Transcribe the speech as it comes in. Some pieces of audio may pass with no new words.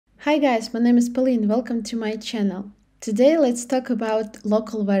Hi guys, my name is Pauline, welcome to my channel. Today let's talk about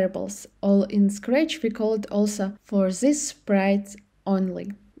local variables, or in Scratch we call it also for this sprite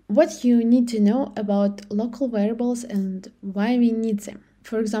only. What you need to know about local variables and why we need them.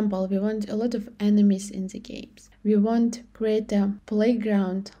 For example, we want a lot of enemies in the games. We want to create a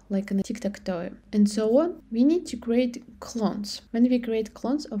playground like in a tic-tac-toe and so on. We need to create clones. When we create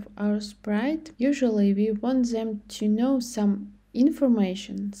clones of our sprite, usually we want them to know some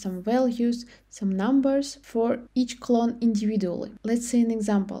information, some values, some numbers for each clone individually. Let's say an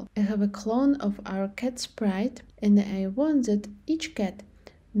example. I have a clone of our cat sprite and I want that each cat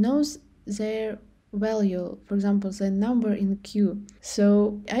knows their value, for example, the number in queue.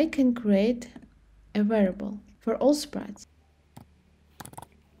 So I can create a variable for all sprites.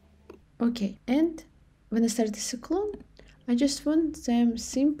 Okay, and when I start this clone, I just want them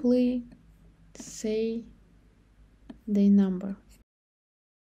simply say the number.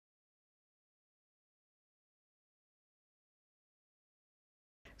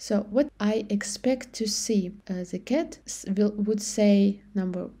 So what I expect to see, the cat would say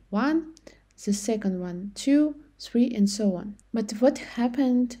number 1, the second one 2, 3 and so on. But what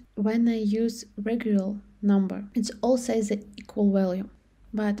happened when I use regular number? It all says the equal value.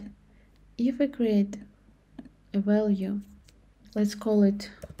 But if I create a value, let's call it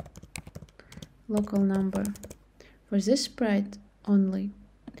local number for this sprite only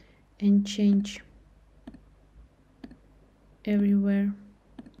and change everywhere.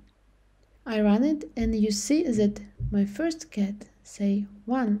 I run it and you see that my first cat say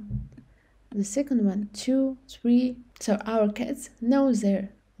 1, the second one 2, 3. So our cats know their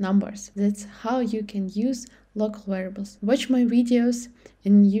numbers. That's how you can use local variables. Watch my videos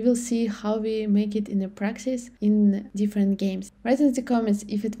and you will see how we make it in a practice in different games. Write in the comments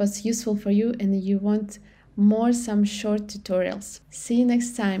if it was useful for you and you want some short tutorials. See you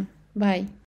next time. Bye.